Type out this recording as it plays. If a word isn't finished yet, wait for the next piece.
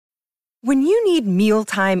When you need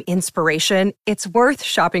mealtime inspiration, it's worth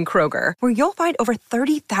shopping Kroger, where you'll find over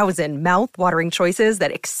 30,000 mouth-watering choices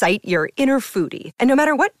that excite your inner foodie. And no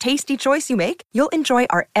matter what tasty choice you make, you'll enjoy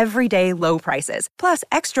our everyday low prices, plus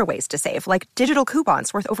extra ways to save, like digital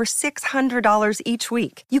coupons worth over $600 each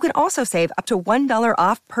week. You can also save up to $1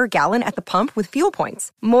 off per gallon at the pump with fuel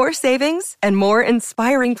points. More savings and more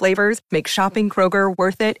inspiring flavors make shopping Kroger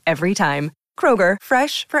worth it every time. Kroger,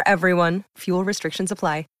 fresh for everyone. Fuel restrictions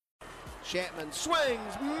apply. Chapman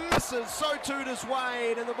swings, misses, so too does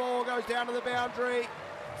Wade, and the ball goes down to the boundary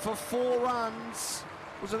for 4 runs.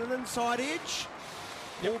 Was it an inside edge?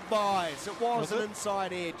 Yep. All buys. It was an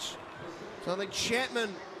inside edge. So I think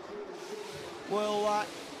Chapman will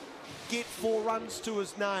get 4 runs to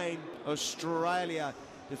his name. Australia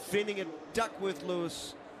defending a Duckworth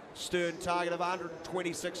Lewis Stern target of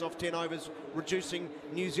 126 off 10 overs, reducing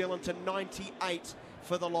New Zealand to 98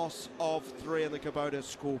 for the loss of 3 in the Kubota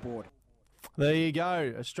scoreboard. There you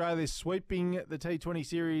go. Australia sweeping the T20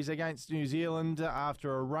 series against New Zealand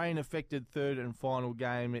after a rain-affected third and final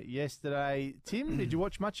game yesterday. Tim, did you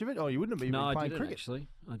watch much of it? Oh, you wouldn't have been playing cricket. No, I didn't, actually.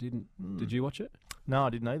 I didn't. Did you watch it? No, I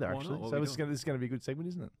didn't either, Why actually. Not? So this is going to be a good segment,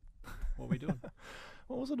 isn't it? What are we doing?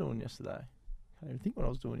 What was I doing yesterday? I can't even think what I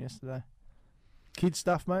was doing yesterday. Kid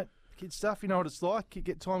stuff, mate. Kid stuff. You know what it's like.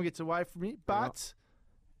 Time gets away from you. But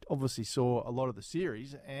obviously saw a lot of the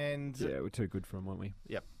series. And yeah, we're too good for them, weren't we?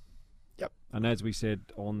 Yep. And as we said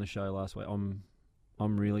on the show last week, I'm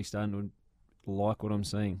really starting to like what I'm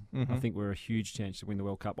seeing. Mm-hmm. I think we're a huge chance to win the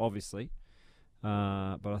World Cup, obviously. But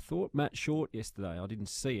I thought Matt Short yesterday, I didn't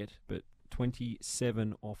see it, but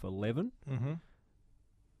 27 off 11. Mm-hmm.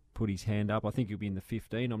 Put his hand up. I think he'll be in the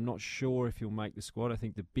 15. I'm not sure if he'll make the squad. I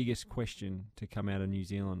think the biggest question to come out of New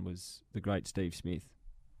Zealand was the great Steve Smith.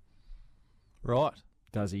 Right.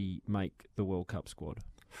 Does he make the World Cup squad?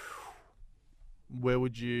 Where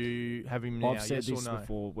would you have him now? I've said yes this or no?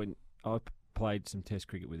 before. When I played some Test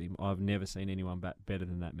cricket with him, I've never seen anyone bat better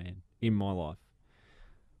than that man in my life.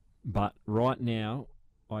 But right now,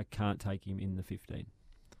 I can't take him in the 15.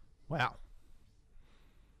 Wow.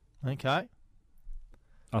 Okay.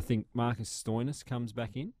 I think Marcus Stoinis comes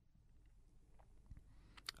back in.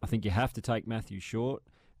 I think you have to take Matthew Short,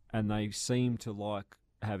 and they seem to like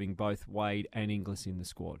having both Wade and Inglis in the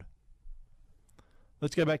squad.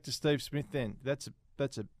 Let's go back to Steve Smith then. That's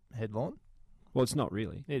a headline. Well, it's not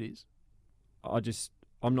really. It is.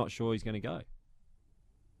 I'm not sure he's going to go.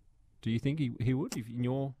 Do you think he would? If in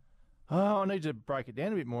your... I need to break it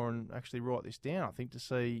down a bit more and actually write this down, I think, to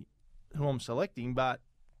see who I'm selecting. But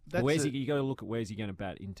that's you got to look at where's he going to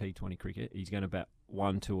bat in T20 cricket. He's going to bat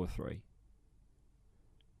 1, 2 or 3.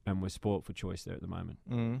 And we're spoilt for choice there at the moment.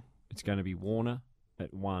 Mm. It's going to be Warner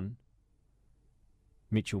at 1,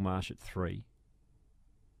 Mitchell Marsh at 3,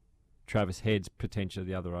 Travis Head's potentially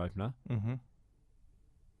the other opener, Mm-hmm.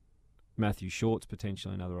 Matthew Short's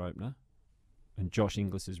potentially another opener, and Josh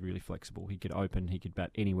Inglis is really flexible. He could open, he could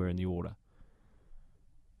bat anywhere in the order.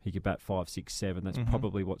 He could bat 5, 6, 7. That's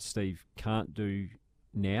probably what Steve can't do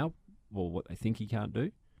now, or what they think he can't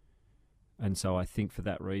do. And so I think for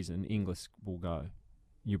that reason, Inglis will go.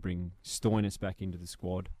 You bring Stoinis back into the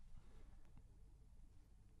squad.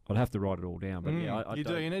 I'd have to write it all down, but I you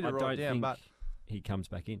don't, do. You need to write it down, think but he comes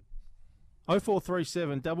back in.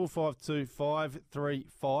 0437 552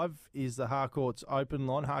 535 is the Harcourts open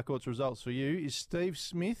line. Harcourts results for you. Is Steve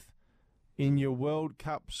Smith in your World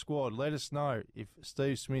Cup squad? Let us know if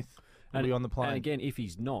Steve Smith will be on the plane. And again, if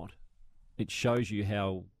he's not, it shows you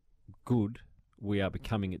how good we are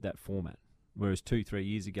becoming at that format. Whereas 2-3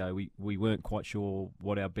 years ago, we weren't quite sure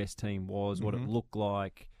what our best team was, what it looked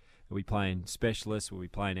like. Are we playing specialists? Were we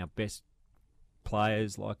playing our best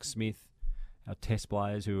players like Smith, our test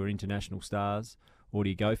players who are international stars? Or do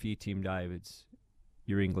you go for your Tim Davids,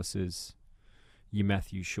 your Inglis's, your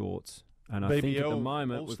Matthew Shorts? And I think at the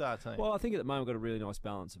moment, all-star team. Well, I think at the moment we've got a really nice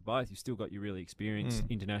balance of both. You've still got your really experienced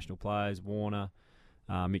international players, Warner,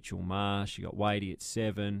 Mitchell Marsh. You got Wadey at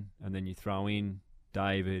 7, and then you throw in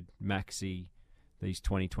David, Maxi, these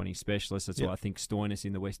 2020 specialists. That's why I think Stoinis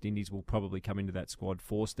in the West Indies will probably come into that squad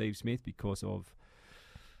for Steve Smith because of,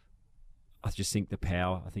 I just think the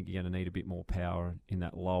power. I think you're going to need a bit more power in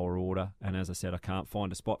that lower order. And as I said, I can't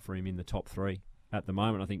find a spot for him in the top 3 at the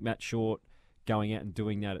moment. I think Matt Short going out and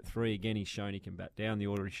doing that at 3, again, he's shown he can bat down the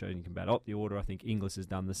order. He's shown he can bat up the order. I think Inglis has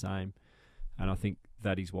done the same. And I think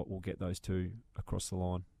that is what will get those two across the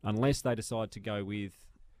line. Unless they decide to go with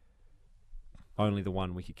only the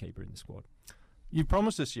one wicketkeeper in the squad. You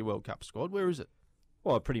promised us your World Cup squad. Where is it?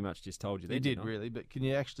 Well, I pretty much just told you that. You did, really, but can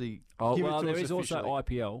you actually give it to there us is officially? also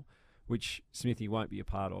IPL, which Smithy won't be a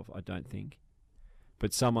part of, I don't think.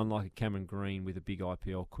 But someone like a Cameron Green with a big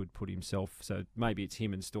IPL could put himself. So maybe it's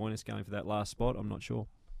him and Stoinis going for that last spot. I'm not sure.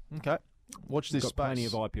 Okay. Watch this Got space. plenty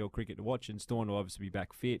of IPL cricket to watch, and Stoinis will obviously be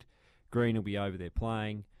back fit. Green will be over there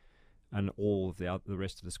playing, and all of the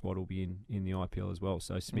rest of the squad will be in the IPL as well.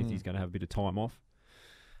 So Smithy's going to have a bit of time off.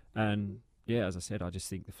 And, yeah, as I said, I just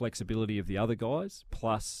think the flexibility of the other guys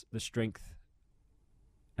plus the strength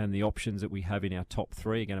and the options that we have in our top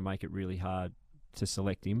three are going to make it really hard to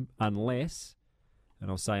select him unless, and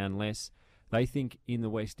I'll say unless, they think in the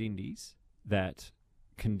West Indies that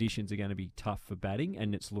conditions are going to be tough for batting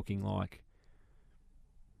and it's looking like,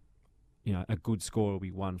 you know, a good score will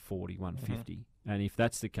be 140, 150. And if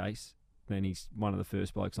that's the case, then he's one of the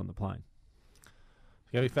first blokes on the plane.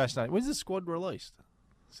 It's going to be fascinating. When's the squad released?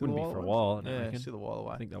 Wouldn't be for a while, I Yeah, reckon. still a while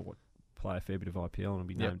away. I think they'll play a fair bit of IPL and will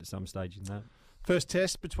be named at some stage in that. First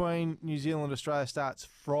test between New Zealand and Australia starts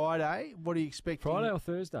Friday. What do you expect? Friday or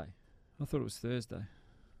Thursday? I thought it was Thursday.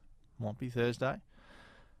 Might be Thursday.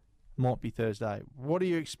 Might be Thursday. What are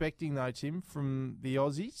you expecting, though, Tim, from the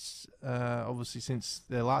Aussies? Obviously, since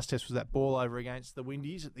their last test was that ball over against the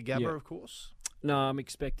Windies at the Gabba, of course. No, I'm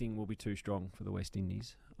expecting we'll be too strong for the West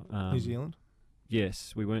Indies. New Zealand?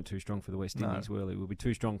 Yes, we weren't too strong for the West Indies, were we? We'll be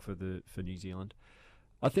too strong for New Zealand.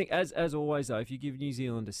 I think, as always, though, if you give New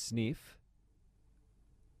Zealand a sniff,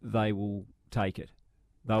 they will take it.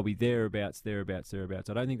 They'll be thereabouts.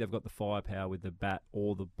 I don't think they've got the firepower with the bat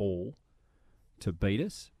or the ball to beat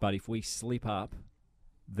us. But if we slip up,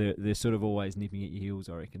 they're sort of always nipping at your heels,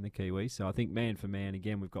 I reckon, the Kiwis. So I think man for man,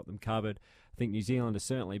 again, we've got them covered. I think New Zealand are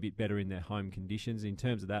certainly a bit better in their home conditions. In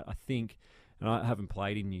terms of that, I think, and I haven't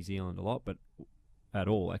played in New Zealand a lot, but at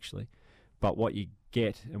all, actually. But what you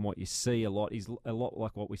get and what you see a lot is a lot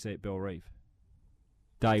like what we see at Bellerive.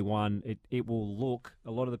 Day one, it will look,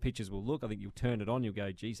 a lot of the pitches will look, I think you'll turn it on, you'll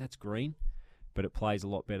go, geez, that's green, but it plays a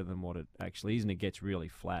lot better than what it actually is, and it gets really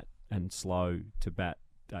flat and slow to bat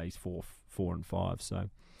days 4 and 5.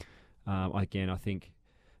 So, again, I think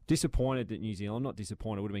disappointed that New Zealand, not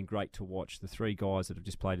disappointed, it would have been great to watch the three guys that have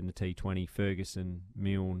just played in the T20, Ferguson,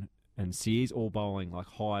 Milne and Sears, all bowling like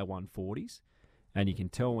high 140s, and you can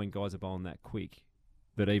tell when guys are bowling that quick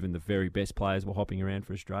that even the very best players were hopping around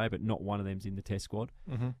for Australia, but not one of them's in the Test squad.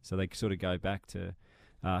 So they sort of go back to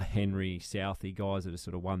Henry, Southey, guys that are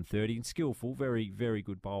sort of 130 and skillful, very, very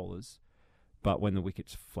good bowlers. But when the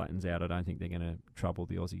wickets flattens out, I don't think they're going to trouble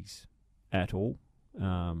the Aussies at all.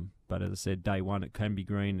 But as I said, day one, it can be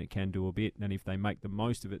green, it can do a bit, and if they make the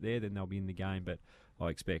most of it there, then they'll be in the game. But I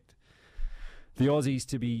expect the Aussies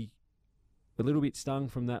to be a little bit stung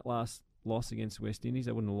from that last loss against West Indies.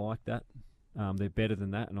 They wouldn't have liked that. They're better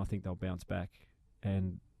than that, and I think they'll bounce back,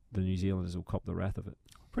 and the New Zealanders will cop the wrath of it.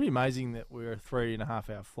 Pretty amazing that we're a 3.5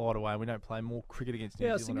 hour flight away and we don't play more cricket against New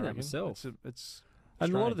Zealand. I was thinking that myself. It's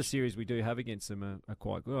and a lot of the series we do have against them are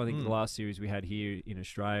quite good. I think the last series we had here in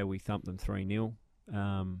Australia, we thumped them 3-0.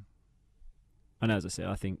 And as I said,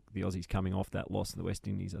 I think the Aussies coming off that loss to the West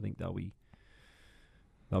Indies, I think they'll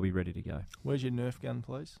be ready to go. Where's your Nerf gun,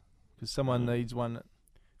 please? Because someone needs one.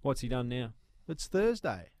 What's he done now? It's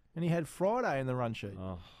Thursday. And he had Friday in the run sheet.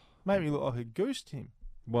 Oh. Made me look like a goose, Tim.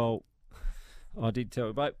 Well, I did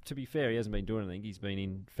tell, but to be fair, he hasn't been doing anything. He's been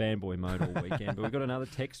in fanboy mode all weekend. But we've got another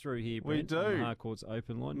text through here, Brent, we do. on Harcourt's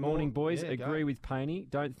open line. Morning, boys. Yeah, agree with Paney.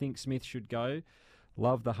 Don't think Smith should go.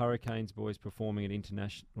 Love the Hurricanes boys performing at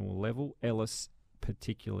international level. Ellis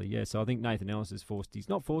particularly, yeah. So I think Nathan Ellis has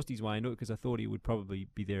not forced his way into it because I thought he would probably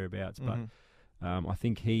be thereabouts. But I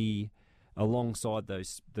think he, alongside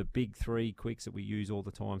the big three quicks that we use all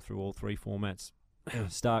the time through all three formats,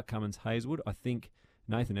 Stark, Cummins, Hazelwood, I think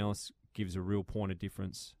Nathan Ellis gives a real point of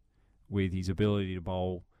difference with his ability to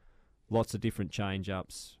bowl lots of different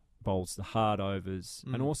change-ups, bowls the hard overs,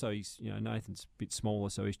 and also Nathan's a bit smaller,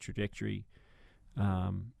 so his trajectory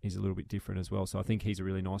is a little bit different as well. So I think he's a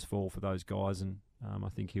really nice fall for those guys, and I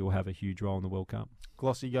think he'll have a huge role in the World Cup.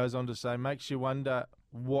 Glossy goes on to say, makes you wonder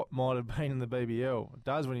what might have been in the BBL. It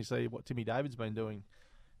does when you see what Timmy David's been doing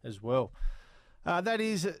as well. That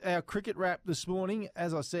is our cricket wrap this morning.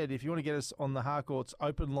 As I said, if you want to get us on the Harcourt's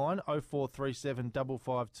open line, 0437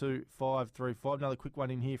 552 535. Another quick one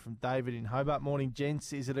in here from David in Hobart. Morning,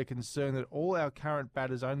 gents. Is it a concern that all our current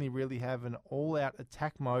batters only really have an all-out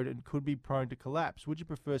attack mode and could be prone to collapse? Would you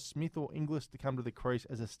prefer Smith or Inglis to come to the crease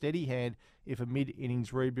as a steady hand if a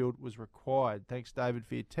mid-innings rebuild was required? Thanks, David,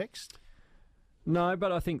 for your text. No,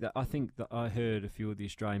 but I think that I heard a few of the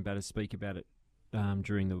Australian batters speak about it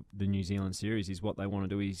during the New Zealand series. Is what they want to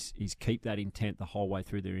do is keep that intent the whole way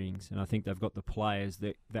through their innings, and I think they've got the players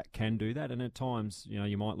that can do that. And at times,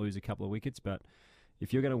 you might lose a couple of wickets, but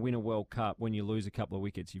if you're going to win a World Cup, when you lose a couple of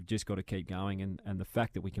wickets, you've just got to keep going. And the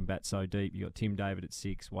fact that we can bat so deep, you've got Tim David at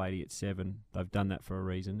 6, Wadey at 7. They've done that for a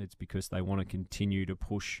reason. It's because they want to continue to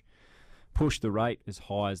push the rate as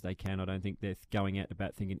high as they can. I don't think they're going out to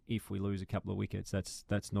bat thinking if we lose a couple of wickets.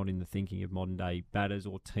 That's not in the thinking of modern day batters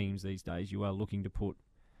or teams these days. You are looking to put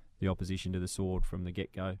the opposition to the sword from the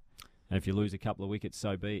get-go. And if you lose a couple of wickets,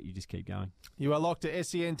 so be it. You just keep going. You are locked to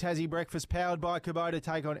SEN Tassie Breakfast, powered by Kubota.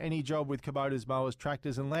 Take on any job with Kubota's mowers,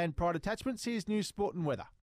 tractors and land pride attachments. Here's news, sport and weather.